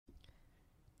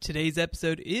Today's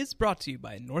episode is brought to you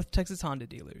by North Texas Honda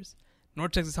Dealers.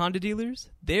 North Texas Honda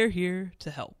Dealers, they're here to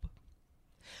help.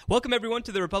 Welcome everyone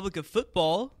to the Republic of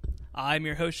Football. I'm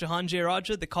your host, Shahan J.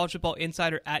 Raja, the college football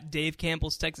insider at Dave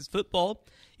Campbell's Texas Football.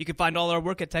 You can find all our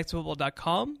work at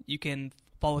texasfootball.com. You can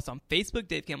follow us on Facebook,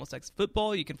 Dave Campbell's Texas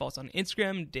Football. You can follow us on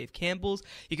Instagram, Dave Campbell's.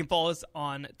 You can follow us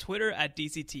on Twitter at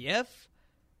DCTF.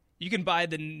 You can buy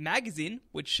the magazine,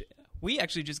 which we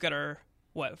actually just got our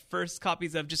first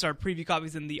copies of, just our preview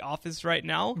copies in the office right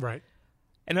now. Right.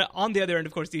 And on the other end,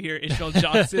 of course, you hear Ishmael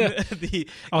Johnson.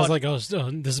 I was like,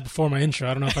 this is before my intro.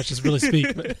 I don't know if I should really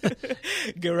speak. But.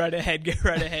 Go right ahead.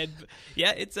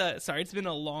 Yeah, it's been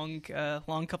a long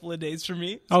couple of days for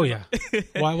me. Oh, yeah.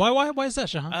 Why is that,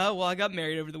 Shahan? Well, I got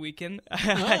married over the weekend.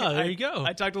 There you go.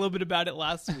 I talked a little bit about it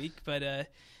last week, but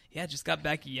just got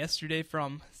back yesterday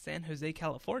from San Jose,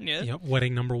 California. Yep,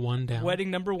 wedding number one down.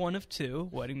 Wedding number one of two.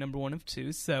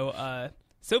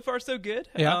 So far, so good.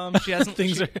 Yeah. She hasn't.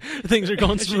 things are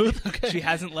going smooth. Okay. She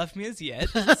hasn't left me as yet.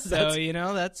 So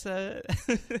that's. So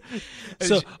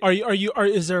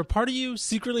is there a part of you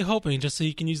secretly hoping, just so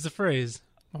you can use the phrase,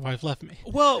 "My wife left me"?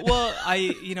 Well,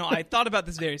 I thought about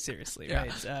this very seriously, Yeah.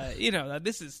 right?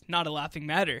 This is not a laughing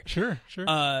matter. Sure.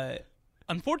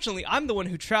 Unfortunately, I'm the one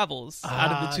who travels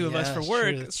out of the two of us for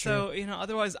work. True, so,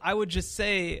 otherwise I would just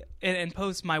say and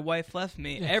post my wife left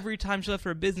me every time she left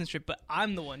for a business trip, but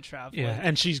I'm the one traveling. Yeah,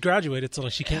 and she's graduated, so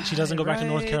she doesn't go back to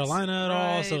North Carolina at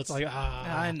all. So it's like,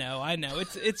 I know.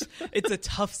 It's a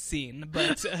tough scene,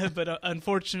 but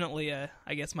unfortunately,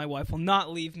 I guess my wife will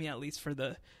not leave me, at least for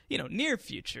the near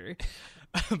future.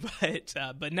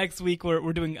 But next week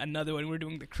we're doing another one. We're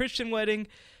doing the Christian wedding.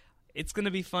 It's going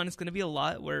to be fun. It's going to be a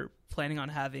lot. We're planning on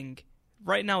having,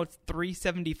 right now it's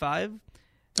 $375.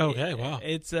 Okay, wow.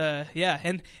 It's,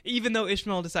 and even though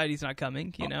Ishmael decided he's not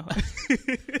coming,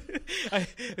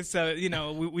 so,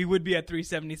 we would be at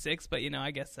 $376, but,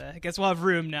 I guess we'll have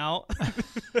room now.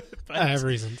 I have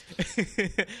reasons.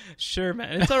 Sure,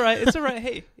 man. It's all right.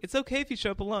 Hey, it's okay if you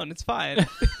show up alone. It's fine.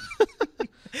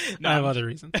 No, I have other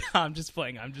reasons. I'm just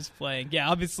playing. Yeah,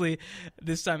 obviously,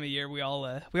 this time of year we all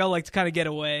like to kind of get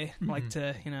away, like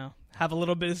to have a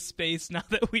little bit of space now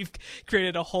that we've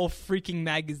created a whole freaking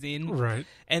magazine. Right.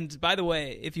 And by the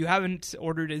way, if you haven't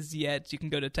ordered as yet, you can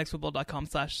go to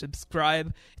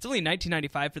texasfootball.com/subscribe. It's only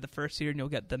 $19.95 for the first year, and you'll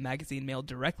get the magazine mailed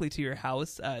directly to your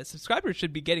house. Subscribers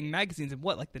should be getting magazines in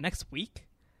the next week?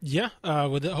 Yeah,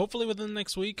 hopefully within the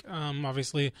next week.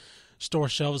 Obviously, store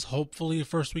shelves, hopefully the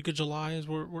first week of July is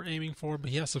what we're aiming for. But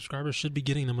yeah, subscribers should be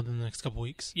getting them within the next couple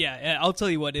weeks. Yeah, I'll tell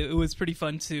you what, it was pretty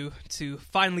fun to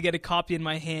finally get a copy in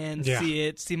my hand,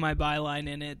 see my byline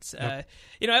in it. Yep.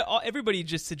 Everybody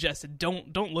just suggested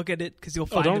don't look at it because you'll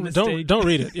find a mistake. Don't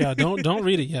read it. Yeah, don't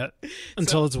read it yet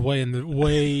until it's way in the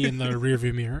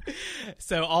rearview mirror.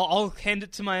 So I'll hand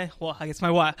it to my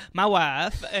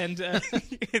wife, and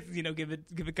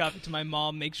give a copy to my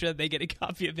mom. Make sure they get a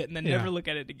copy of it, and then never look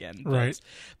at it again. Right.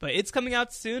 But it's coming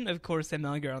out soon. Of course, Sam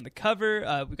Mellinger on the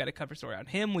cover. We've got a cover story on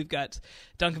him. We've got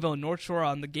Duncanville and North Shore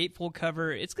on the gatefold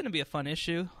cover. It's going to be a fun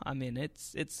issue. I mean,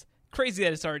 it's crazy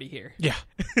that it's already here. Yeah,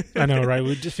 I know, right?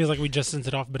 It just feels like we just sent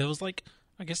it off, but it was I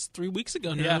guess 3 weeks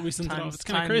ago now that we sent it off. It's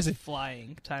kind of crazy.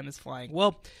 Time is flying.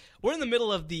 Well, we're in the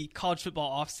middle of the college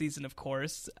football off season, of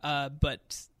course,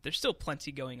 but there's still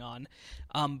plenty going on.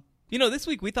 This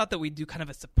week we thought that we'd do kind of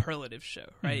a superlative show,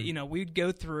 right? Mm-hmm. We'd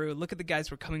go through, look at the guys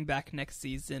who are coming back next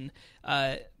season,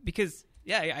 because,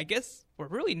 I guess we're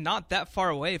really not that far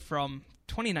away from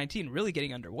 2019 really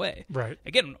getting underway. Right.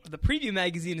 Again, the preview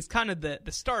magazine is kind of the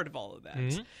start of all of that.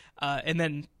 Mm-hmm. And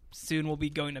then soon we'll be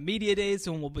going to media days,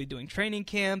 soon we'll be doing training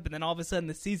camp, and then all of a sudden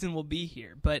the season will be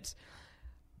here. But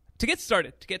to get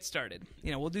started,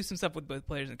 we'll do some stuff with both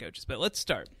players and coaches, but let's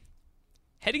start.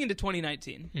 Heading into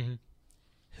 2019, mm-hmm.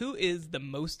 Who is the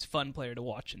most fun player to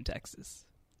watch in Texas?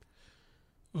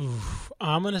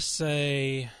 I'm going to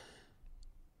cheat.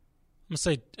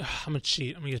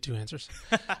 I'm going to give two answers.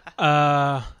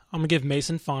 I'm going to give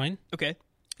Mason Fine. Okay.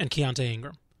 And Keontae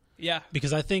Ingram. Yeah.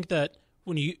 Because I think that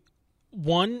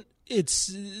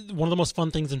it's one of the most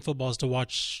fun things in football is to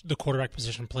watch the quarterback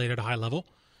position played at a high level.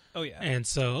 Oh, yeah. And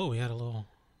so, we had a little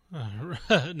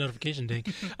notification ding.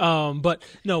 But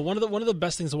no, one of the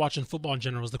best things to watch in football in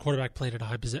general is the quarterback played at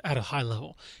a high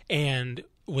level. And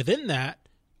within that,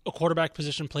 a quarterback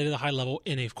position played at a high level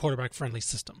in a quarterback-friendly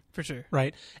system. For sure.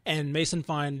 Right? And Mason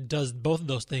Fine does both of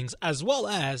those things, as well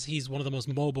as he's one of the most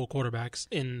mobile quarterbacks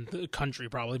in the country,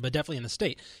 probably, but definitely in the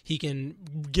state. He can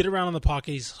get around in the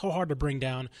pocket. He's so hard to bring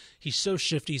down. He's so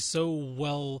shifty, so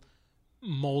well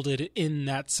molded in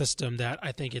that system that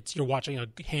I think you're watching a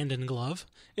hand in glove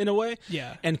in a way.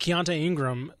 Yeah. And Keontae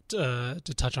Ingram, to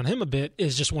touch on him a bit,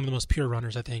 is just one of the most pure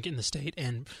runners I think in the state.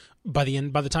 And by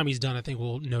the time he's done, I think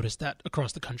we'll notice that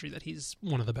across the country that he's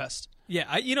one of the best. Yeah,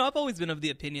 I've always been of the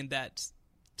opinion that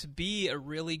to be a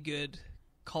really good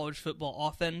college football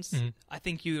offense, I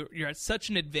think you're at such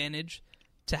an advantage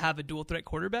to have a dual threat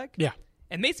quarterback. Yeah.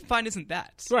 And Mason Fine isn't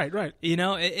that. Right.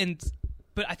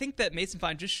 But I think that Mason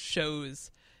Fine just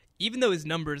shows, even though his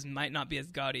numbers might not be as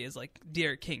gaudy as like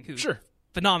Derek King, who's a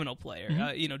phenomenal player,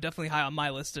 definitely high on my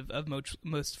list of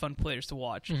most fun players to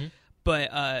watch.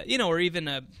 But or even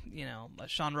a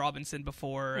Sean Robinson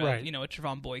before, a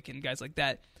Trevon Boykin, guys like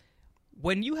that.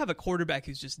 When you have a quarterback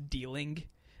who's just dealing,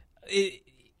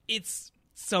 it's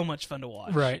so much fun to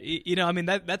watch. Right.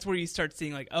 That's where you start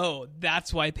seeing like, oh,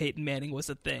 that's why Peyton Manning was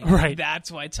a thing. Right.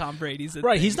 That's why Tom Brady's a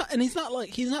right. thing.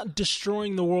 He's not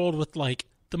destroying the world with like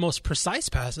the most precise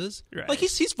passes. Right. Like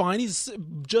he's fine. He's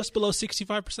just below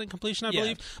 65% completion, I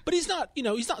believe. But he's not,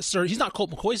 he's not Colt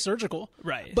McCoy surgical.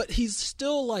 Right. But he's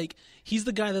still like, he's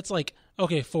the guy that's like,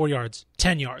 okay, 4 yards,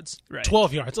 10 yards, right.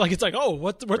 12 yards. Like it's like, oh,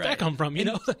 where'd that come from?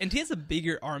 And he has a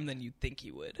bigger arm than you'd think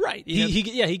he would. Right.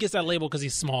 He gets that label because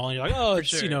he's small, and you're like, oh,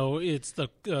 it's it's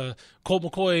the Colt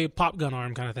McCoy pop gun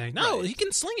arm kind of thing. No, he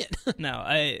can sling it. No,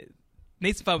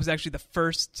 Mason Fine was actually the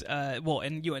first,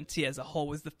 and UNT as a whole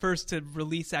was the first to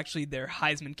release actually their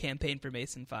Heisman campaign for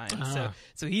Mason Fine.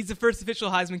 So he's the first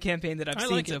official Heisman campaign that I've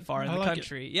seen so far in the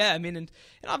country. Yeah, and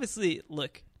obviously,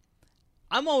 look,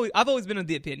 I've always been of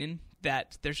the opinion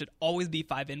that there should always be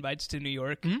 5 invites to New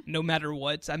York, no matter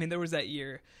what. I mean, there was that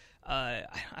year, I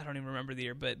don't even remember the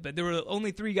year, but there were only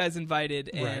 3 guys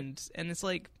invited, and it's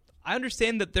like, I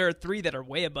understand that there are 3 that are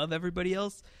way above everybody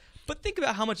else. But think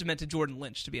about how much it meant to Jordan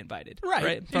Lynch to be invited,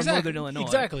 right? From Northern Illinois.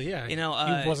 Exactly, yeah.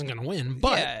 He wasn't going to win,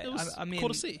 but it was cool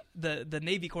to see. The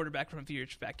Navy quarterback from a few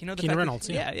years back, Keenan Reynolds,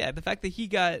 the fact that he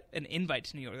got an invite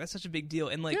to New York, that's such a big deal.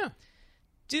 And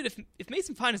dude, if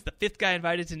Mason Fine is the 5th guy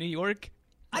invited to New York,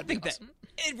 I think that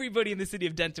everybody in the city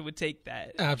of Denton would take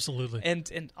that. Absolutely.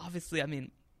 And obviously, I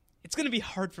mean, it's going to be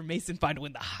hard for Mason Fine to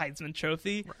win the Heisman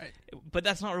Trophy, right? But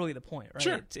that's not really the point, right?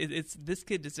 Sure. It's this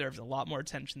kid deserves a lot more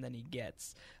attention than he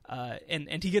gets,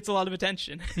 and he gets a lot of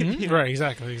attention. Right,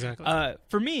 exactly.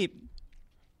 For me,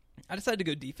 I decided to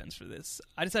go defense for this.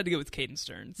 I decided to go with Caden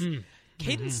Stearns.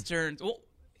 Caden Stearns, well,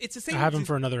 it's the same. I have him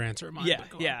for another answer of mine.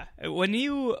 Yeah.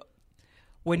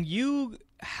 When you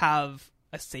have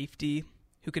a safety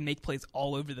who can make plays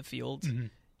all over the field,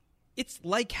 it's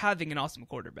like having an awesome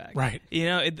quarterback. Right.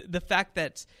 The fact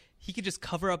that he could just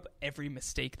cover up every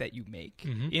mistake that you make.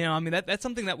 That's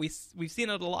something that we've seen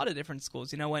at a lot of different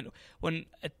schools. When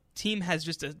a team has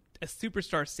just a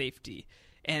superstar safety,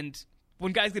 and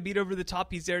when guys get beat over the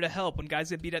top, he's there to help. When guys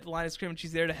get beat at the line of scrimmage,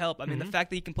 he's there to help. I mean, the fact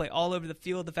that he can play all over the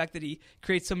field, the fact that he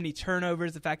creates so many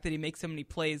turnovers, the fact that he makes so many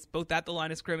plays, both at the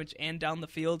line of scrimmage and down the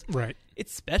field, right?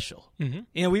 It's special.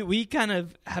 We kind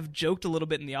of have joked a little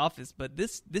bit in the office, but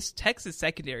this Texas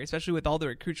secondary, especially with all the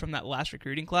recruits from that last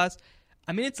recruiting class,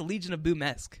 I mean, it's a Legion of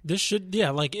Boom-esque. This should,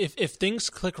 like if things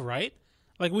click right,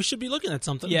 like we should be looking at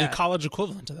something, the college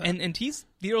equivalent to that. And he's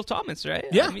the Earl Thomas, right?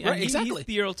 Yeah, right, exactly. He's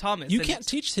the Earl Thomas. You can't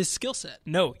teach his skill set.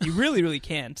 No, you really, really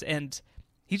can't. And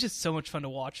he's just so much fun to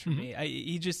watch for me.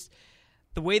 He just,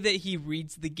 the way that he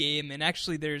reads the game, and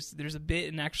actually there's a bit,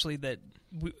 and actually that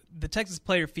the Texas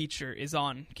player feature is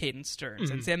on Caden Stearns.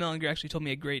 And Sam Ellinger actually told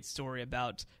me a great story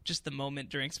about just the moment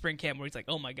during spring camp where he's like,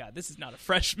 oh my God, this is not a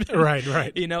freshman.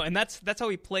 Right. And that's how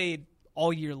he played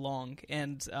all year long.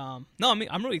 And I'm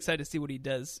really excited to see what he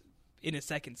does in his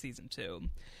second season too.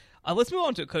 Let's move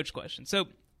on to a coach question. So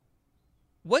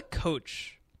what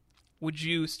coach would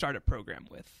you start a program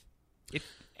with? If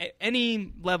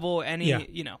any level,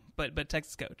 but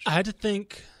Texas coach. I had to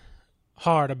think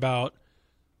hard about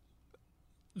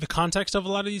the context of a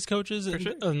lot of these coaches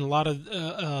and a lot of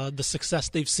the success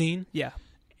they've seen. Yeah.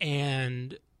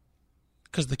 And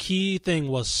because the key thing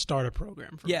was start a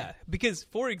program for me. Because,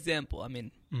 for example, I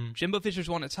mean, Jimbo Fisher's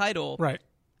won a title. Right.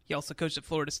 He also coached at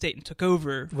Florida State and took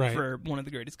over for one of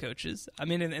the greatest coaches. I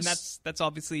mean, and that's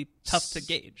obviously tough to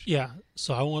gauge. Yeah.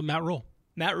 So I went with Matt Rule.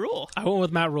 I went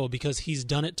with Matt Rule because he's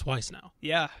done it twice now.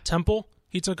 Yeah. Temple,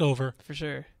 he took over. For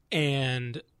sure.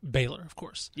 And Baylor, of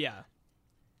course. Yeah.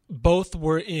 Both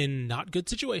were in not good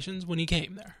situations when he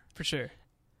came there. For sure.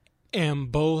 And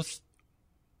both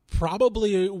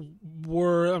probably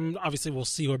were, obviously we'll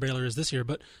see where Baylor is this year,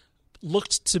 but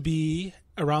looked to be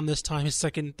around this time, his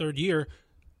second, third year,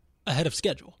 ahead of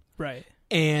schedule. Right.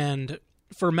 And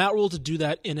for Matt Rule to do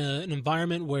that in an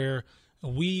environment where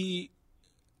we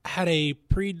had a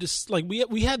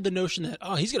we had the notion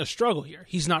that he's going to struggle here.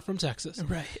 He's not from Texas,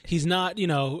 right? He's not,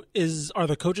 are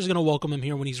the coaches going to welcome him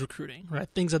here when he's recruiting, right?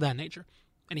 Things of that nature,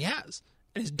 and he has,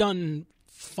 and he's done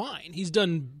fine. He's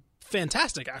done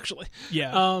fantastic, actually.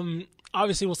 Yeah.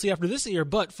 Obviously, we'll see after this year,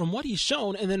 but from what he's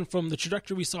shown, and then from the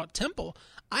trajectory we saw at Temple,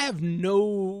 I have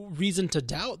no reason to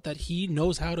doubt that he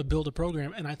knows how to build a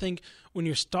program. And I think when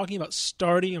you're talking about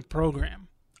starting a program,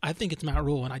 I think it's Matt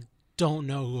Rule, and I don't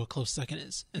know who a close second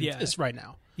is. And it's right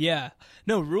now. Yeah.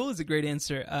 No, Rule is a great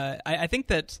answer. I think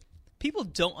that people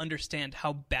don't understand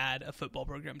how bad a football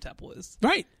program Temple is.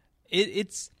 Right.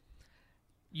 It's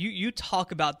you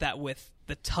talk about that with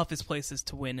the toughest places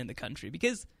to win in the country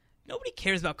because nobody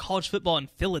cares about college football in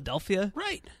Philadelphia.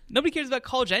 Right. Nobody cares about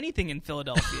college anything in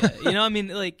Philadelphia. I mean,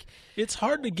 like, it's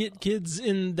hard to get kids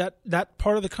in that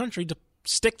part of the country to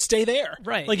stay there.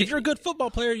 Right. Like, if you're a good football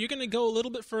player, you're going to go a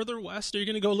little bit further west or you're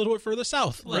going to go a little bit further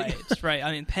south. Right.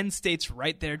 I mean, Penn State's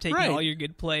right there taking all your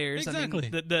good players. Exactly.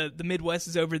 I mean, the Midwest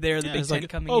is over there, the Big Ten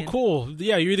coming in. Oh, cool.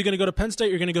 Yeah, you're either going to go to Penn State or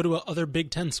you're going to go to another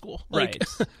Big Ten school. Right.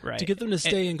 To get them to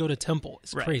stay and go to Temple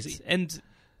is crazy.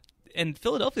 And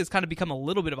Philadelphia has kind of become a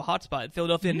little bit of a hotspot.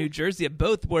 Philadelphia and New Jersey have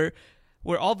both where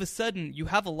all of a sudden you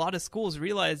have a lot of schools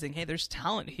realizing, hey, there's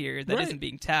talent here that isn't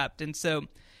being tapped. And so,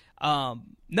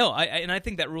 I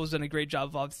think that Rule's done a great job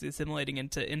of obviously assimilating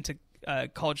into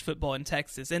college football in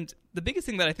Texas. And the biggest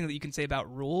thing that I think that you can say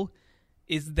about Rule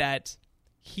is that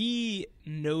he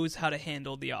knows how to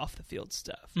handle the off-the-field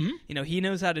stuff. Mm-hmm. He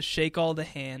knows how to shake all the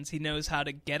hands. He knows how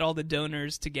to get all the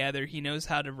donors together. He knows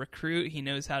how to recruit. He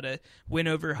knows how to win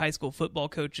over high school football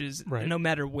coaches, no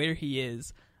matter where he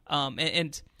is.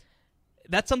 And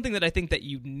that's something that I think that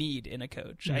you need in a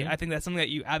coach. Mm-hmm. I think that's something that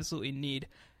you absolutely need.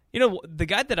 The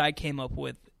guy that I came up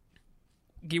with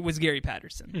was Gary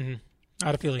Patterson. Mm-hmm. I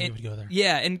had a feeling you would go there.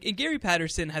 Yeah, and Gary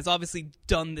Patterson has obviously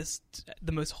done this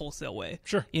the most wholesale way.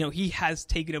 Sure. He has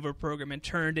taken over a program and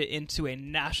turned it into a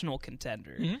national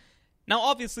contender. Mm-hmm. Now,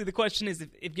 obviously, the question is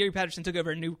if Gary Patterson took over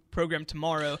a new program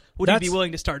tomorrow, would he be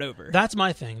willing to start over? That's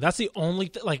my thing. That's the only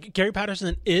Gary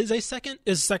Patterson is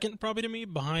second probably to me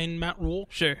behind Matt Rule.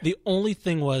 Sure. The only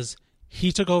thing was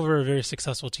he took over a very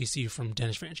successful TCU from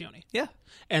Dennis Franchione. Yeah.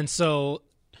 And so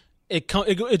it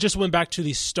just went back to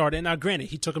the start. And now, granted,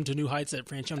 he took him to new heights that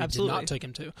Franchione did not take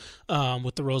him to,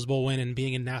 with the Rose Bowl win and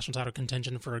being in national title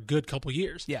contention for a good couple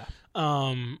years. Yeah.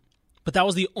 But that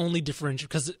was the only differential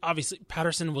because obviously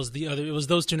Patterson was the other. It was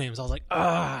those two names. I was like,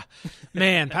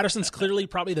 man, Patterson's clearly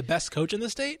probably the best coach in the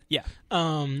state. Yeah.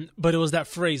 But it was that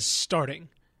phrase starting.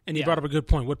 And you brought up a good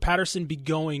point. Would Patterson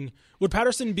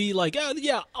be like,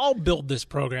 I'll build this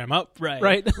program up? Right.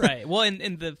 Right. Well,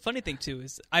 and the funny thing, too,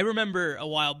 is I remember a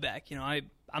while back,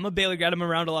 I'm a Baylor guy. I'm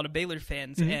around a lot of Baylor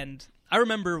fans. Mm-hmm. And I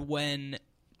remember when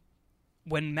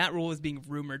Matt Rule was being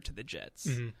rumored to the Jets.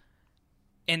 Mm-hmm.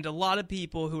 And a lot of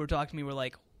people who were talking to me were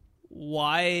like,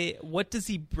 why? What does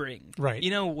he bring? Right.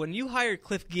 When you hire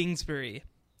Cliff Kingsbury,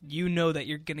 you know that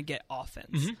you're going to get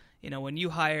offense. Mm-hmm. When you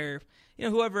hire...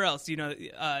 whoever else,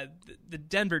 the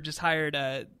Denver just hired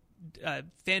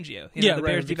Fangio, the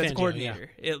Bears defense coordinator.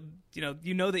 Yeah.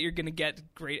 You know that you're going to get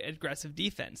great aggressive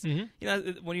defense.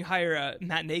 Mm-hmm. When you hire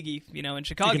Matt Nagy, in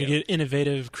Chicago, you're going to get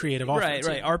innovative, creative offense.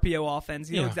 Right, RPO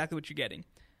offense. You know exactly what you're getting.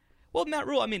 Well, Matt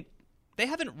Rule, they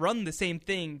haven't run the same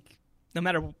thing no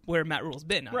matter where Matt Rule's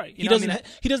been. Right. He doesn't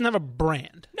have a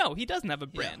brand. No, he doesn't have a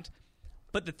brand. Yeah.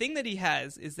 But the thing that he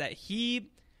has is that he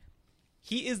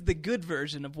is the good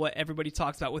version of what everybody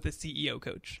talks about with a CEO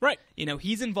coach. Right.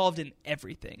 He's involved in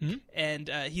everything. Mm-hmm. And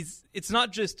it's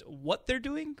not just what they're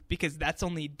doing, because that's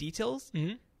only details.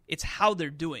 Mm-hmm. It's how they're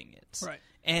doing it. Right.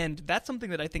 And that's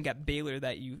something that I think at Baylor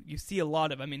that you see a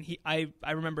lot of. I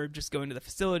remember just going to the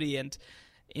facility and,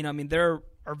 there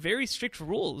are very strict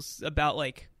rules about,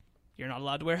 you're not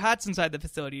allowed to wear hats inside the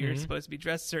facility. You're supposed to be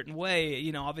dressed a certain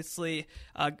way. Obviously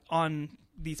on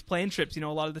these plane trips, a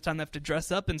lot of the time they have to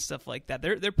dress up and stuff like that.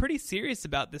 They're pretty serious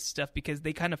about this stuff because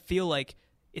they kind of feel like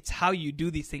it's how you do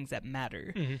these things that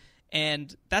matter. Mm-hmm.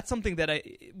 And that's something that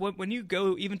when you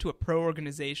go even to a pro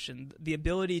organization, the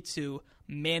ability to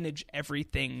manage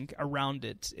everything around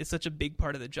it is such a big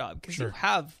part of the job because you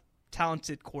have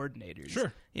talented coordinators.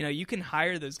 Sure. You can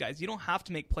hire those guys. You don't have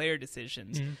to make player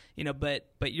decisions,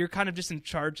 but you're kind of just in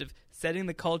charge of setting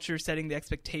the culture, setting the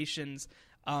expectations.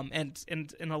 And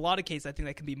in a lot of cases, I think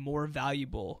that can be more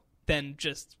valuable than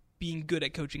just being good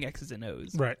at coaching X's and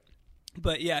O's. Right.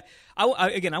 But yeah, I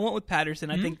went with Patterson.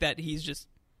 Mm-hmm. I think that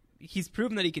he's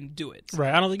proven that he can do it.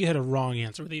 Right. I don't think you had a wrong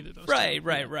answer with either of those. Right.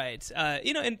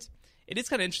 And it is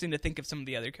kind of interesting to think of some of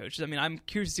the other coaches. I'm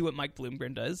curious to see what Mike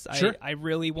Bloomgren does. Sure. I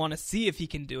really want to see if he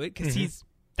can do it because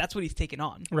that's what he's taken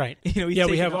on. Right. He's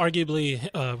we have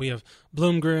arguably we have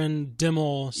Bloomgren,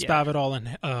 Dimmel, Spavital,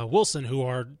 and Wilson, who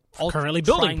are all currently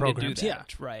building programs. To do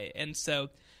that, right. And so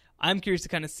I'm curious to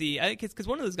kind of see, because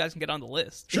one of those guys can get on the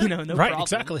list. Sure. No right, problem.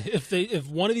 Exactly. If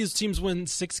one of these teams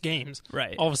wins 6 games,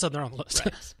 right. all of a sudden they're on the list.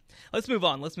 Right. Let's move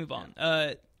on. Let's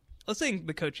say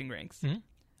the coaching ranks. Mm-hmm.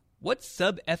 What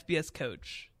sub-FBS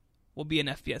coach will be an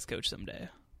FBS coach someday?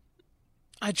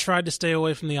 I tried to stay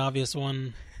away from the obvious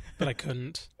one, but I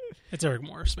couldn't. It's Eric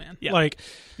Morris, man.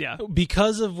 Yeah.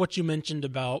 Because of what you mentioned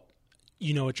about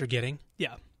you know what you're getting.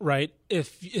 Yeah. Right?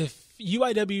 If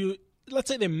UIW, let's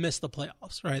say they miss the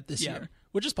playoffs, right, this year,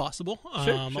 which is possible.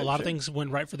 Sure, a lot of things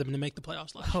went right for them to make the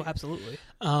playoffs last year. Oh, absolutely.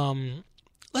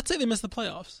 Let's say they miss the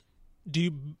playoffs.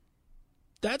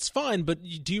 That's fine, but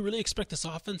do you really expect this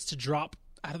offense to drop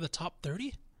out of the top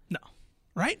 30? No.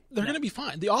 Right? They're going to be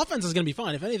fine. The offense is going to be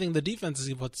fine. If anything, the defense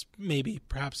is what's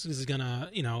perhaps is going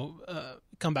to,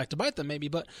 come back to bite them maybe.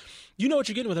 But you know what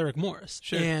you're getting with Eric Morris.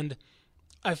 Sure. And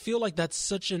I feel like that's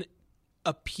such an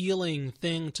appealing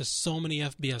thing to so many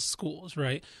FBS schools,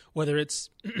 right? Whether it's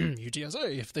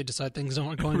UTSA, if they decide things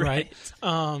aren't going right.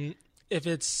 If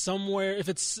it's somewhere, if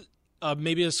it's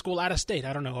maybe a school out of state,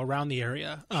 I don't know, around the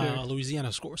area,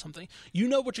 Louisiana school or something. You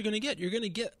know what you're going to get. You're going to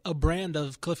get a brand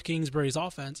of Cliff Kingsbury's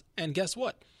offense. And guess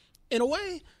what? In a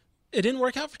way, it didn't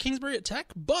work out for Kingsbury at Tech,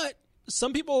 but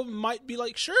some people might be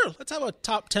like, sure, let's have a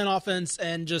top 10 offense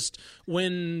and just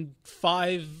win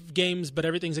 5 games, but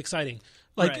everything's exciting.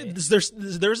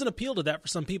 There's an appeal to that for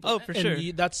some people. Oh, for sure.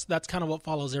 That's kind of what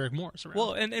follows Eric Morris around.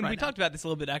 Well, and we talked about this a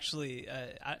little bit actually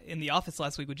in the office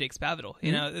last week with Jake Spavital.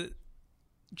 You know,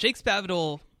 Jake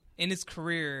Spavital in his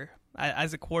career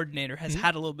as a coordinator has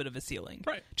had a little bit of a ceiling.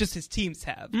 Right. Just his teams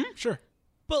have. Sure.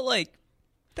 But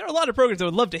there are a lot of programs that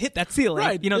would love to hit that ceiling.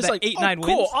 Right. You know, it's that 8-9 wins.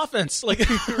 Cool offense.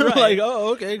 Right.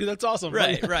 Okay, that's awesome.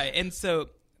 Right. And so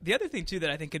the other thing too that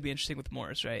I think could be interesting with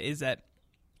Morris, right, is that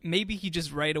maybe he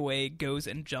just right away goes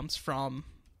and jumps from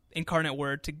Incarnate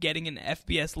Word to getting an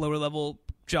FBS lower level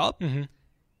job. Mm-hmm.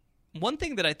 One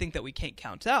thing that I think that we can't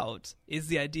count out is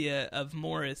the idea of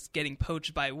Morris getting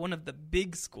poached by one of the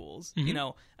big schools,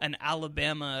 an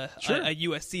Alabama, a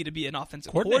USC to be an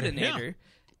offensive coordinator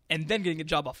and then getting a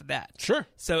job off of that. Sure.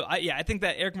 So, I think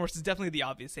that Eric Morris is definitely the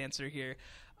obvious answer here.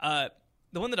 The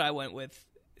one that I went with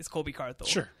is Colby Carthel.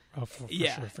 Sure. Oh, for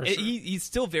sure. He's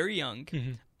still very young.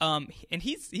 Mm-hmm. And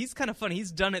he's kind of funny.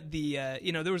 He's done it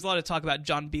there was a lot of talk about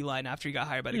John Beeline after he got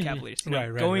hired by the Cavaliers.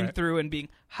 Going through and being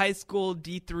high school,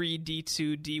 D3,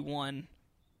 D2, D1,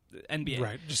 NBA.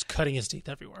 Right, just cutting his teeth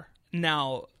everywhere.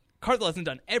 Now, Carthel hasn't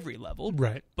done every level.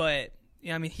 Right. But,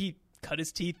 he cut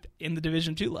his teeth in the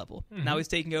Division II level. Mm-hmm. Now he's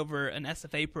taking over an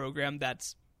SFA program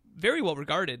that's very well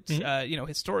regarded,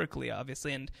 historically,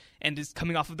 obviously, and is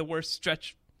coming off of the worst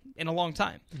stretch in a long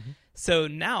time. Mm-hmm. So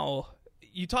now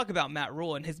you talk about Matt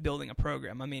Rule and his building a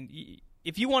program.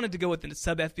 If you wanted to go with a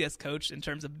sub-FBS coach in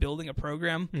terms of building a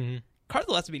program,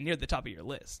 Carthel has to be near the top of your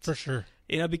list. For sure.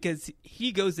 Because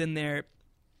he goes in there,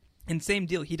 and same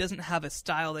deal. He doesn't have a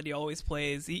style that he always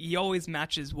plays. He always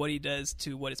matches what he does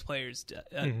to what his players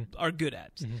are good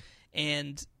at. Mm-hmm.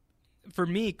 And for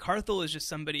me, Carthel is just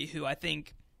somebody who I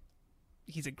think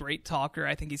he's a great talker.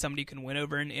 I think he's somebody who can win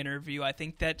over an interview. I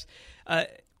think that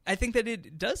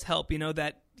it does help,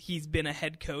 that he's been a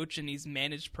head coach and he's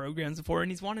managed programs before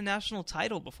and he's won a national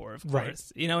title before, of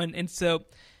course. Right. And so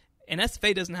an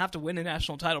SFA doesn't have to win a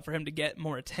national title for him to get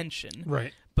more attention.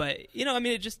 Right. But,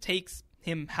 it just takes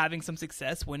him having some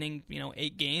success, winning,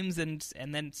 8 games and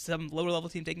then some lower level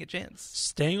team taking a chance.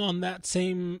 Staying on that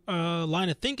same line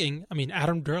of thinking,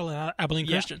 Adam Durrell at Abilene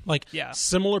Christian,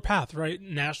 similar path, right?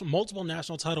 Multiple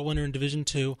national title winner in Division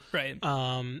II. Right.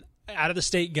 Out of the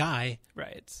state guy,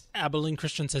 right? Abilene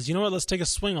Christian says, "You know what? Let's take a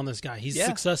swing on this guy. He's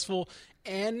successful,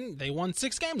 and they won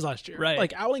 6 games last year.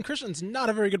 Right? Abilene Christian's not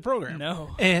a very good program.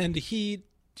 No, and he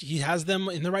has them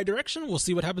in the right direction. We'll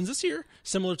see what happens this year.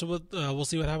 Similar to what we'll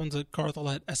see what happens at Carthel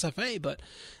at SFA. But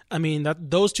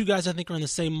those two guys I think are in the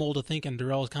same mold of thinking.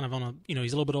 Durrell is kind of on a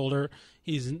he's a little bit older.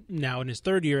 He's now in his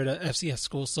 3rd year at FCS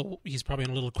school, so he's probably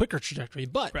on a little quicker trajectory.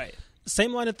 But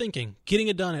same line of thinking, getting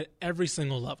it done at every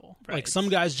single level. Right. Some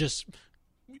guys just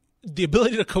the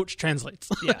ability to coach translates.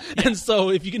 Yeah. And so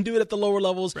if you can do it at the lower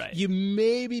levels, you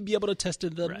maybe be able to test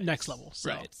it at the next level. So.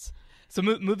 Right. So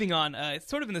moving on, it's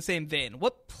sort of in the same vein.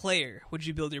 What player would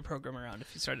you build your program around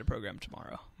if you started a program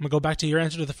tomorrow? I'm going to go back to your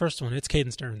answer to the first one. It's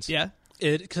Caden Stearns. Yeah?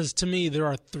 Because to me, there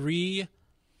are 3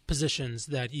 positions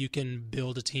that you can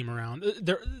build a team around.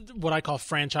 They're what I call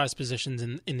franchise positions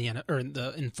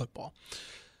in football.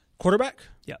 Quarterback.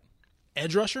 Yeah.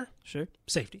 Edge rusher. Sure.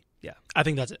 Safety. Yeah. I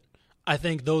think that's it. I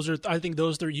think those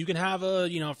three. You can have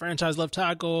a franchise left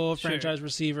tackle, Sure. franchise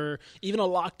receiver, even a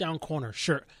lockdown corner.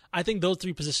 Sure, I think those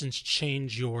three positions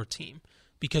change your team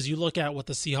because you look at what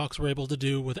the Seahawks were able to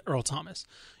do with Earl Thomas.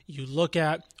 You look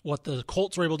at what the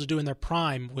Colts were able to do in their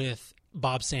prime with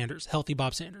Bob Sanders, healthy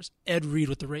Bob Sanders, Ed Reed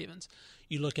with the Ravens.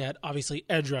 You look at obviously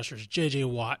edge rushers, J.J.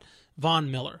 Watt, Von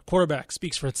Miller, quarterback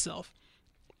speaks for itself.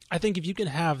 I think if you can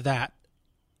have that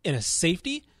in a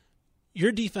safety,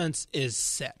 your defense is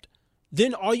set.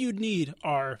 Then all you'd need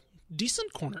are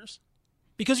decent corners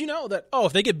because you know that,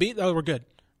 if they get beat, we're good,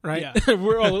 right? Yeah.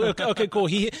 Okay, cool.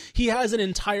 He has an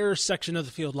entire section of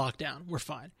the field locked down. We're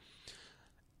fine.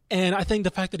 And I think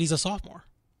the fact that he's a sophomore.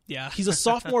 Yeah. He's a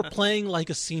sophomore playing like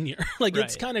a senior. It's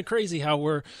Right. kind of crazy how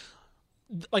we're,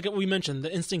 like we mentioned,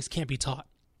 the instincts can't be taught.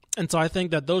 And so I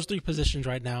think that those three positions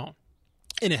right now,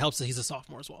 and it helps that he's a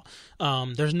sophomore as well.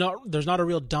 There's not a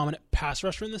real dominant pass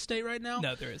rusher in the state right now.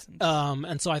 No, there isn't.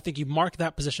 And so I think you mark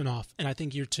that position off, and I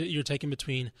think you're taking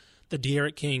between the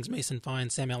De'Aaron Kings, Mason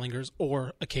Fines, Sam Ellingers,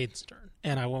 or a Caden Stern.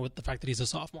 And I went with the fact that he's a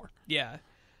sophomore. Yeah.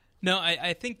 No,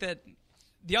 I think that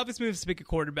the obvious move is to pick a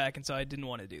quarterback, and so I didn't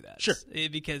want to do that. Sure.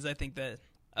 Because I think that,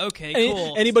 okay,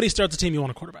 cool. Anybody starts a team, you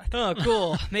want a quarterback. Oh,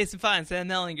 cool. Mason Fines, Sam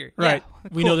Ellinger. Right. Yeah,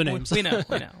 We cool. know their names. We know.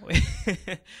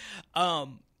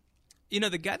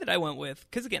 The guy that I went with,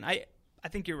 because again, I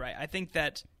think you're right. I think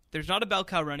that there's not a bell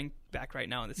cow running back right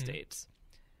now in the States.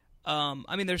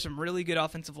 There's some really good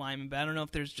offensive linemen, but I don't know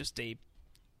if there's just a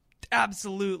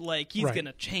absolute, he's Right. going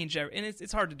to change everything. And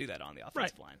it's hard to do that on the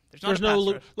offensive line. There's a no pass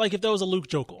Luke, rush. like if there was a Luke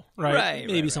Jokel, right? Right.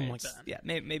 Maybe right, something right. like that.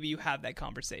 Yeah, maybe you have that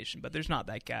conversation, but there's not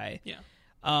that guy. Yeah.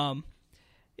 I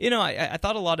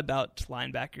thought a lot about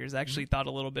linebackers. I actually thought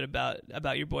a little bit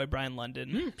about your boy Brian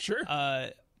London. Sure.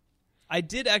 I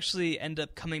did actually end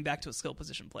up coming back to a skill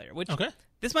position player, which Okay.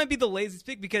 this might be the laziest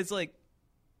pick because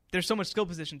there's so much skill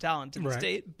position talent in the Right.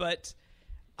 state, but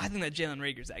I think that Jalen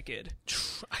Rager's that good.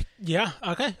 Yeah.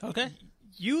 Okay.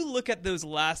 You look at those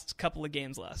last couple of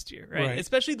games last year, right? Right.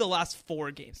 Especially the last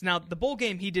 4 games. Now, the bowl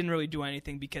game, he didn't really do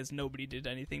anything because nobody did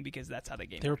anything because that's how the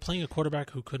game They were worked. playing a quarterback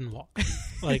who couldn't walk.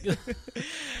 I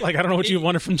don't know what you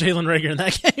wanted from Jalen Rager in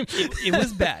that game. It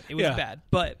was bad. It was Yeah. bad.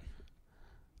 But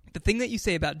the thing that you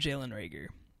say about Jalen Rager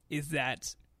is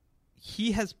that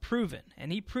he has proven,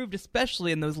 and he proved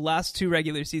especially in those last 2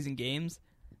 regular season games,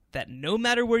 that no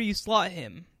matter where you slot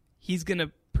him, he's going to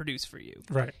produce for you.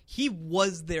 Right. He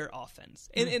was their offense.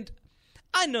 And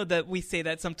I know that we say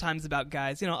that sometimes about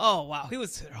guys, oh, wow, he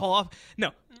was their whole offense.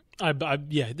 No.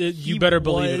 You better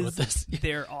believe it with this.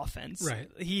 Their offense. Right.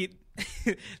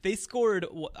 They scored,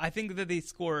 I think that they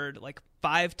scored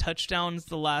 5 touchdowns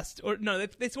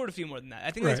they scored a few more than that.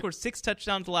 I think they Right. scored 6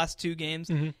 touchdowns the last 2 games,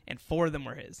 and 4 of them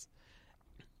were his.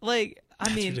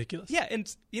 That's ridiculous. Yeah,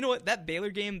 and you know what? That Baylor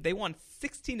game, they won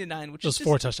 16-9, which Those is just,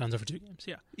 4 touchdowns over 2 games.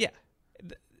 Yeah. Yeah.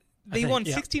 They won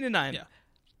 16-9. Yeah.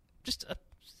 Just a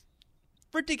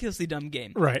ridiculously dumb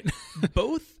game. Right.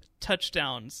 Both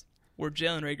touchdowns were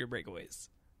Jalen Rager breakaways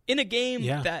in a game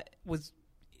that was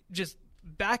just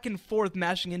back and forth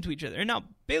mashing into each other. And now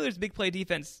Baylor's big play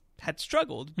defense had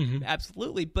struggled,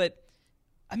 absolutely, but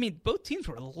both teams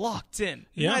were locked in.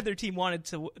 Yeah. Neither team wanted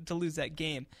to lose that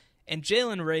game, and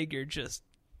Jalen Rager just,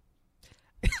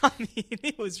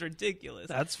 it was ridiculous.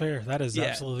 That's fair. That is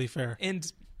absolutely fair.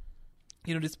 And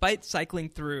despite cycling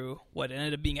through what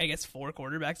ended up being, I guess, 4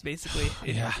 quarterbacks, basically.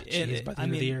 Jeez, by the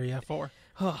end of the year, 4.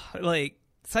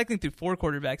 Cycling through 4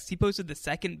 quarterbacks, he posted the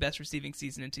second best receiving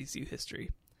season in TCU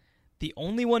history. The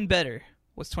only one better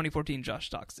was 2014 Josh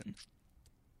Doxson.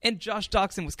 And Josh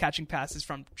Doxson was catching passes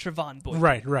from Trevon Boyd.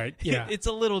 Right. Yeah. It's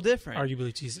a little different.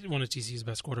 Arguably one of TCU's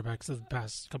best quarterbacks of the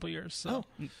past couple of years. So.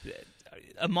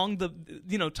 Among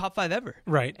the top 5 ever.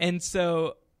 Right. And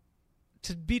so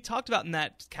to be talked about in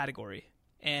that category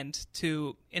and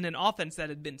to, in an offense that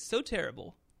had been so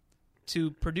terrible,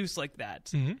 to produce like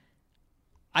that,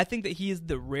 I think that he is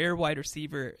the rare wide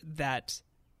receiver that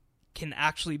can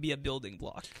actually be a building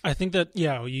block. I think that,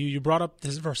 you brought up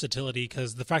his versatility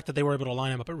because the fact that they were able to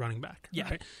line him up at running back. Yeah.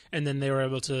 Right? And then they were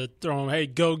able to throw him, hey,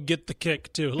 go get the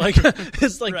kick too.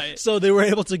 It's Right. So they were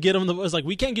able to get him,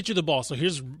 we can't get you the ball. So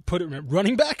put him at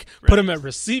running back, put him at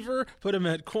receiver, put him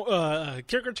at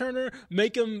kick returner,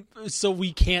 make him so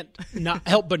we can't not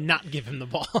help but not give him the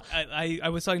ball. I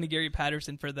was talking to Gary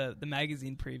Patterson for the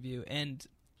magazine preview, and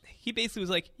he basically was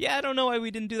like, I don't know why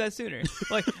we didn't do that sooner.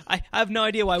 I have no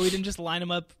idea why we didn't just line him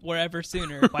up wherever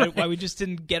sooner. Why we just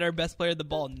didn't get our best player the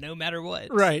ball no matter what.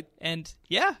 Right. And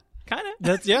Kind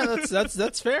of.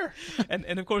 That's fair.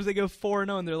 And of course they go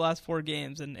 4-0 in their last 4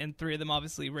 games, and 3 of them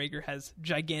obviously Rager has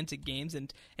gigantic games,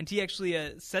 and he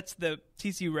actually sets the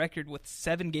TCU record with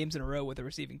 7 games in a row with a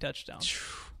receiving touchdown.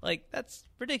 Like, that's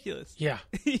ridiculous. Yeah,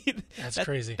 that's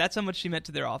crazy. That's how much she meant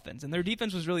to their offense, and their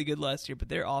defense was really good last year, but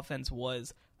their offense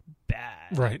was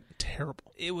bad. Right,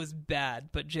 terrible. It was bad,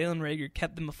 but Jalen Rager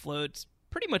kept them afloat,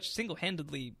 pretty much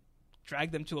single-handedly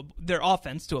dragged them to their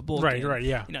offense to a bowl game. Right,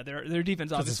 yeah. You know, their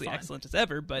defense obviously excellent as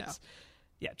ever, but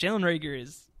yeah, Jalen Rager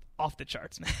is off the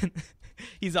charts, man.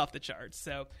 He's off the charts.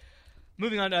 So,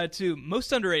 moving on to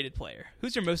most underrated player.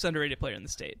 Who's your most underrated player in the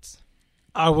States?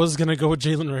 I was gonna go with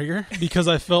Jalen Rager because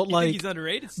I felt you like think he's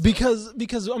underrated. Still?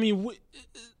 Because I mean,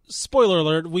 spoiler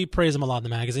alert, we praise him a lot in the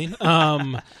magazine.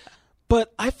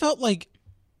 But I felt like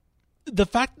the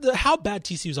fact that how bad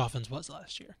TCU's offense was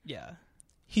last year. Yeah.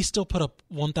 He still put up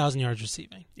 1,000 yards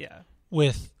receiving. Yeah.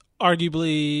 With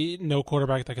arguably no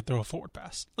quarterback that could throw a forward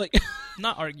pass. Like,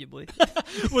 not arguably.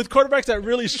 With quarterbacks that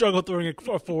really struggle throwing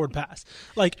a forward pass.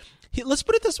 Like, let's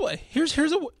put it this way. Here's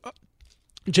a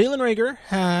Jalen Rager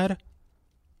had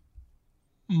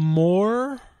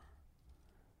more.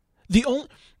 The only.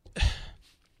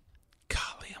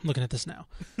 Golly, I'm looking at this now.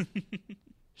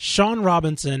 Sean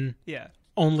Robinson. Yeah.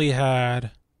 Only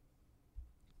had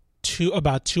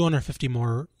about 250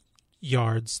 more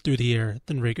yards through the air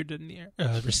than Rager did in the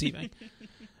air receiving.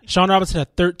 Sean Robinson had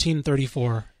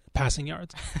 1,334 passing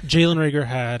yards. Jalen Rager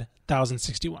had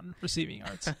 1,061 receiving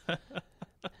yards.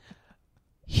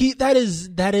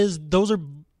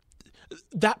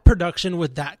 That production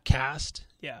with that cast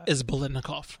is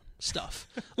Biletnikoff stuff.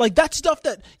 Like, that's stuff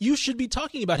that you should be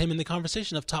talking about him in the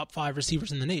conversation of top 5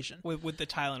 receivers in the nation. With the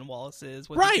Tylan Wallaces,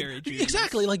 with right, the Jerry Jeudy's.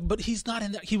 Exactly. Like, but he's not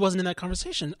in that. He wasn't in that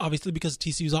conversation, obviously, because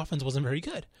TCU's offense wasn't very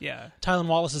good. Yeah, Tylan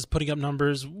Wallace is putting up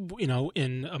numbers,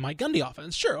 in a Mike Gundy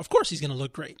offense. Sure, of course he's going to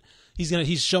look great.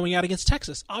 He's showing out against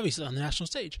Texas, obviously on the national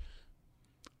stage.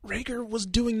 Rager was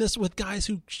doing this with guys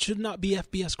who should not be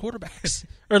FBS quarterbacks,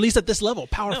 or at least at this level,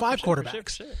 Power 5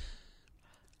 quarterbacks. For sure.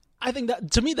 I think that,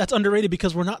 to me, that's underrated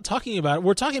because we're not talking about it.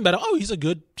 We're talking about,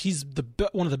 he's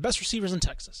one of the best receivers in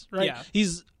Texas, right? Yeah.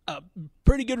 He's a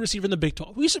pretty good receiver in the Big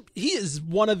 12. He is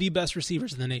one of the best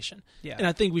receivers in the nation. Yeah. And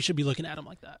I think we should be looking at him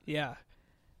like that. Yeah.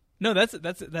 No,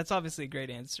 that's obviously a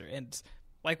great answer. And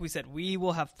like we said, we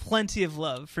will have plenty of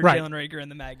love for Jalen Rager in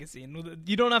the magazine.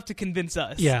 You don't have to convince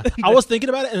us. Yeah. I was thinking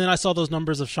about it, and then I saw those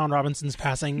numbers of Sean Robinson's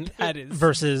passing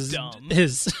versus dumb.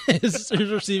 his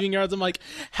receiving yards. I'm like,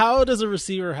 how does a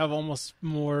receiver have almost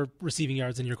more receiving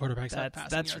yards than your quarterback's have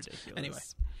passing yards? That's ridiculous. Anyway.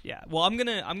 Yeah. Well, I'm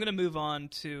gonna move on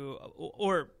to,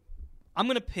 or I'm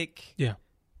gonna pick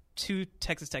 2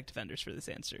 Texas Tech defenders for this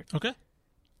answer. Okay.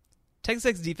 Texas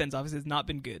Tech's defense obviously has not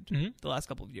been good the last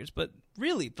couple of years, but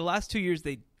really the last 2 years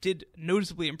they did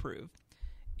noticeably improve.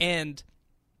 And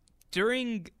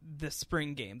during the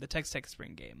spring game, the Texas Tech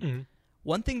spring game,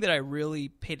 one thing that I really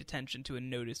paid attention to and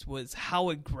noticed was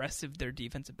how aggressive their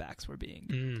defensive backs were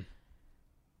being.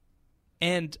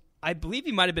 And I believe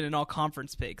he might have been an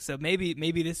all-conference pick, so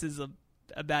maybe this is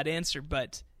a bad answer,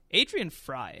 but Adrian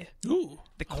Fry,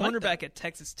 the cornerback at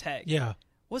Texas Tech,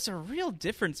 was a real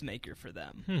difference maker for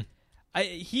them.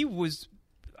 He was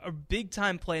a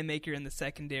big-time playmaker in the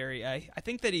secondary. I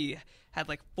think that he had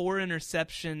like 4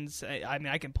 interceptions. I mean,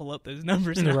 I can pull up those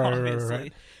numbers now, obviously.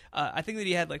 Right. I think that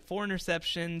he had like 4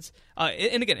 interceptions.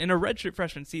 And again, in a redshirt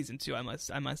freshman season, too, I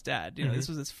must add. This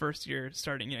was his first year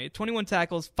starting. He had 21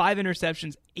 tackles, 5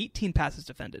 interceptions, 18 passes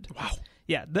defended. Wow.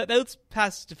 Yeah, those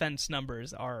pass defense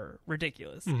numbers are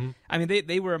ridiculous. I mean,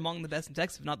 they were among the best in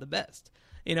Texas, if not the best.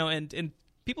 And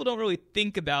people don't really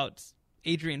think about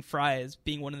Adrian Fry as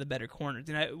being one of the better corners.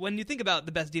 When you think about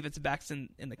the best defensive backs in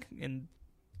the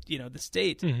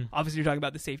state, obviously you're talking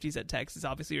about the safeties at Texas.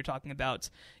 Obviously you're talking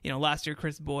about, last year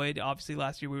Chris Boyd. Obviously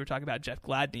last year we were talking about Jeff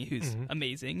Gladney, who's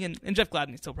amazing. And Jeff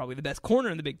Gladney's still probably the best corner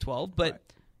in the Big 12, but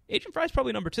Adrian Fry's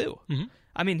probably number 2.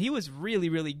 I mean, he was really,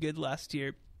 really good last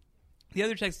year. The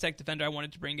other Texas Tech defender I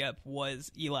wanted to bring up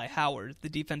was Eli Howard, the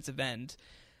defensive end,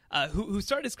 who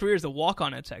started his career as a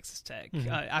walk-on at Texas Tech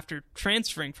after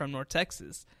transferring from North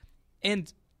Texas.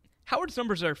 And Howard's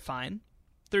numbers are fine.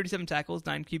 37 tackles,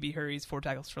 9 QB hurries, 4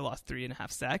 tackles for loss,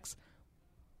 3.5 sacks.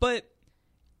 But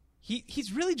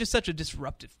he's really just such a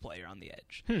disruptive player on the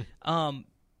edge.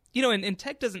 And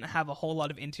Tech doesn't have a whole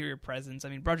lot of interior presence. I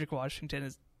mean, Broderick Washington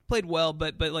has played well,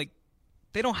 but like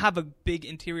they don't have a big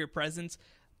interior presence.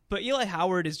 But Eli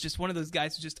Howard is just one of those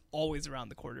guys who's just always around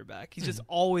the quarterback. He's just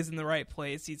always in the right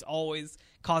place. He's always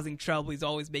causing trouble. He's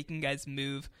always making guys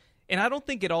move. And I don't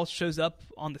think it all shows up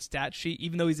on the stat sheet,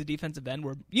 even though he's a defensive end,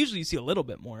 where usually you see a little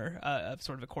bit more of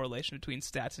sort of a correlation between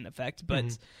stats and effect.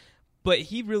 But But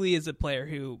he really is a player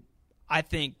who I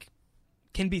think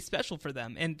can be special for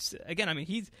them. And again, I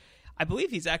mean, I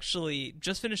believe he's actually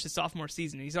just finished his sophomore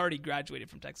season. He's already graduated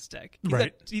from Texas Tech.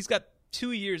 He's got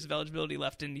 2 years of eligibility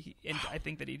left, and I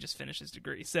think that he just finished his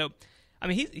degree. So, I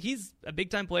mean, he's a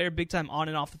big-time player, big-time on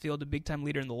and off the field, a big-time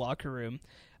leader in the locker room.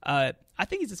 I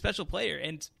think he's a special player,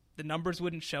 and the numbers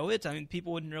wouldn't show it. I mean,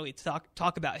 people wouldn't really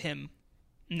talk about him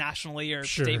nationally or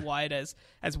statewide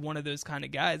as one of those kind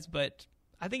of guys, but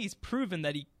I think he's proven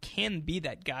that he can be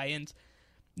that guy. And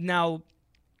now,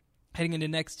 heading into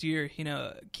next year,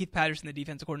 Keith Patterson, the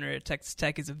defensive coordinator at Texas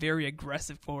Tech, is a very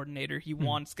aggressive coordinator. He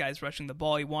wants guys rushing the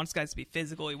ball. He wants guys to be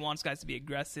physical. He wants guys to be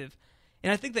aggressive.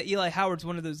 And I think that Eli Howard's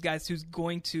one of those guys who's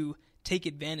going to take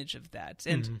advantage of that.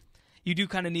 And you do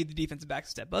kind of need the defensive back to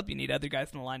step up. You need other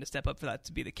guys in the line to step up for that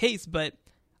to be the case. But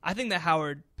I think that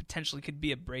Howard potentially could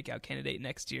be a breakout candidate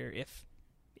next year if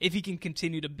he can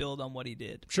continue to build on what he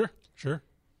did. Sure.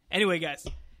 Anyway, guys.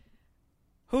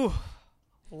 A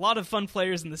lot of fun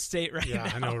players in the state right now.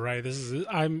 Yeah, I know, right?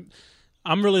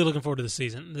 I'm really looking forward to the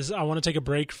season. I want to take a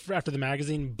break after the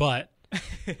magazine, but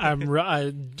I'm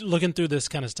looking through this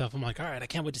kind of stuff. I'm like, all right, I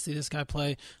can't wait to see this guy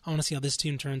play. I want to see how this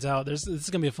team turns out. This is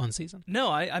going to be a fun season.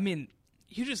 No, I mean,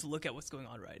 you just look at what's going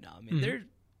on right now. I mean, there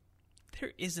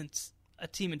isn't a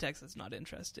team in Texas that's not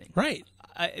interesting, right?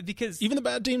 Because even the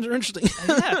bad teams are interesting.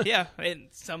 yeah, and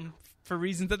some for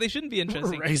reasons that they shouldn't be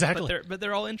interesting. Exactly, but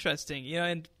they're all interesting,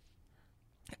 And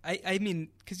I mean,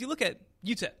 because you look at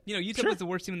UTEP. UTEP was the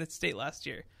worst team in the state last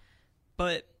year,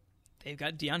 but they've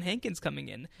got Deion Hankins coming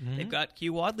in. They've got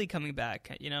Q Wadley coming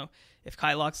back. If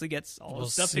Kai Loxley gets all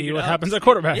his stuff figured out, we'll see what happens at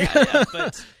quarterback. Yeah,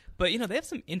 but they have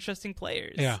some interesting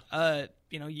players. Yeah.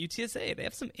 UTSA, they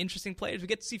have some interesting players. We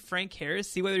get to see Frank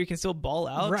Harris, see whether he can still ball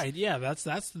out. Right. Yeah.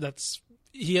 That's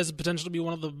he has the potential to be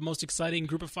one of the most exciting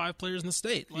group of 5 players in the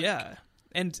state. Yeah.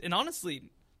 And honestly,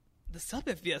 the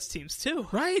sub-FBS teams too.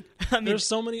 Right. I mean, there's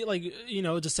so many,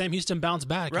 does Sam Houston bounce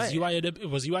back? Right.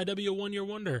 Was UIW a one-year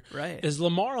wonder? Right. Is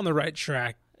Lamar on the right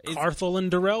track? Carthel and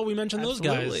Durrell, we mentioned those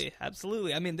guys.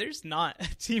 Absolutely. I mean, there's not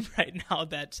a team right now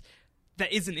that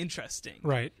isn't interesting.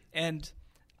 Right. And,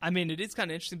 I mean, it is kind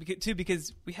of interesting too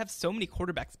because we have so many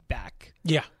quarterbacks back.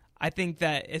 Yeah. I think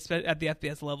that at the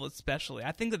FBS level especially,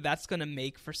 I think that that's going to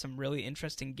make for some really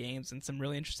interesting games and some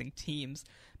really interesting teams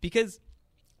because,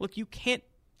 look, you can't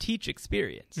teach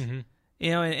experience.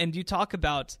 And you talk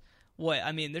about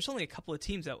there's only a couple of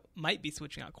teams that might be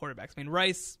switching out quarterbacks. I mean,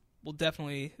 Rice will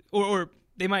definitely or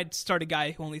they might start a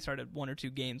guy who only started 1 or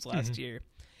 2 games last year.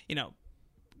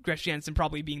 Gresh Jansen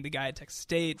probably being the guy at Texas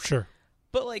State. Sure.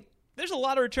 But there's a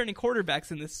lot of returning quarterbacks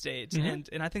in this state, and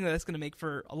I think that's going to make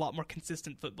for a lot more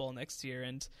consistent football next year.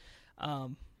 And I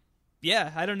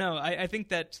don't know. I think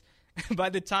that by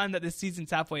the time that this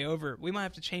season's halfway over, we might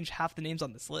have to change half the names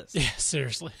on this list. Yeah,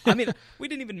 seriously. I mean, we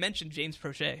didn't even mention James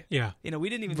Prochet. Yeah. We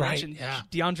didn't even mention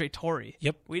DeAndre Torrey.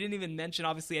 Yep. We didn't even mention,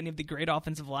 obviously, any of the great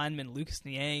offensive linemen, Lucas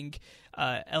Niang,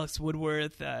 Alex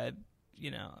Woodworth,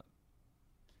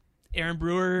 Aaron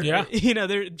Brewer. Yeah.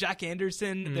 Jack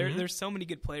Anderson. There's so many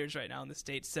good players right now in the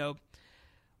state. So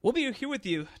we'll be here with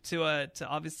you to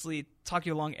obviously talk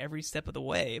you along every step of the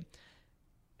way.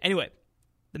 Anyway,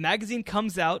 the magazine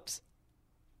comes out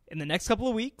in the next couple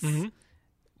of weeks.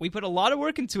 We put a lot of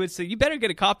work into it, so you better get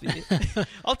a copy.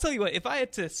 I'll tell you what, if I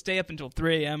had to stay up until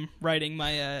 3 a.m. writing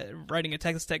a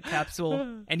Texas Tech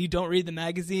capsule and you don't read the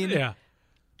magazine,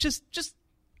 just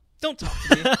don't talk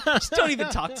to me. Just don't even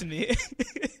talk to me.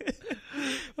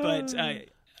 But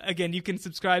again, you can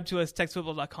subscribe to us,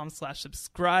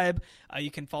 texfootball.com/subscribe.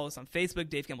 You can follow us on Facebook,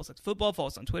 Dave Campbell Tex Football. Follow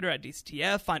us on Twitter at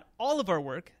DCTF. Find all of our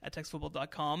work at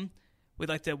texfootball.com. We'd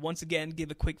like to once again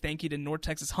give a quick thank you to North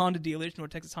Texas Honda Dealers.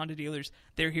 North Texas Honda Dealers,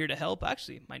 they're here to help.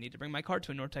 Actually, might need to bring my car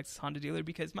to a North Texas Honda dealer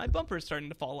because my bumper is starting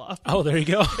to fall off. Oh, there you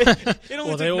go.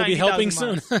 Well, they will be helping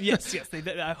soon. Yes.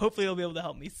 Hopefully they'll be able to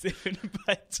help me soon.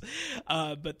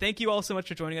 But thank you all so much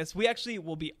for joining us. We actually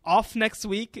will be off next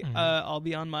week. I'll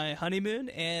be on my honeymoon,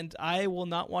 and I will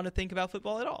not want to think about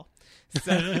football at all.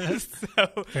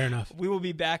 So fair enough. We will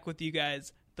be back with you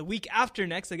guys the week after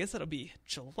next. I guess that'll be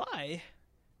July.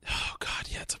 Oh, God,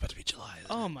 yeah, it's about to be July.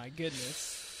 Oh, my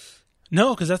goodness.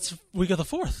 No, because that's week of the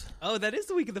 4th. Oh, that is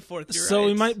the week of the 4th. You're so right.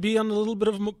 we might be on a little bit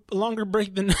of a longer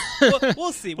break than...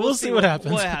 We'll see. We'll see what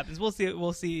happens. What happens.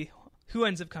 We'll see who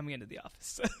ends up coming into the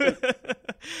office.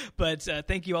 But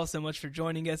thank you all so much for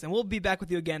joining us, and we'll be back with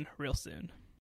you again real soon.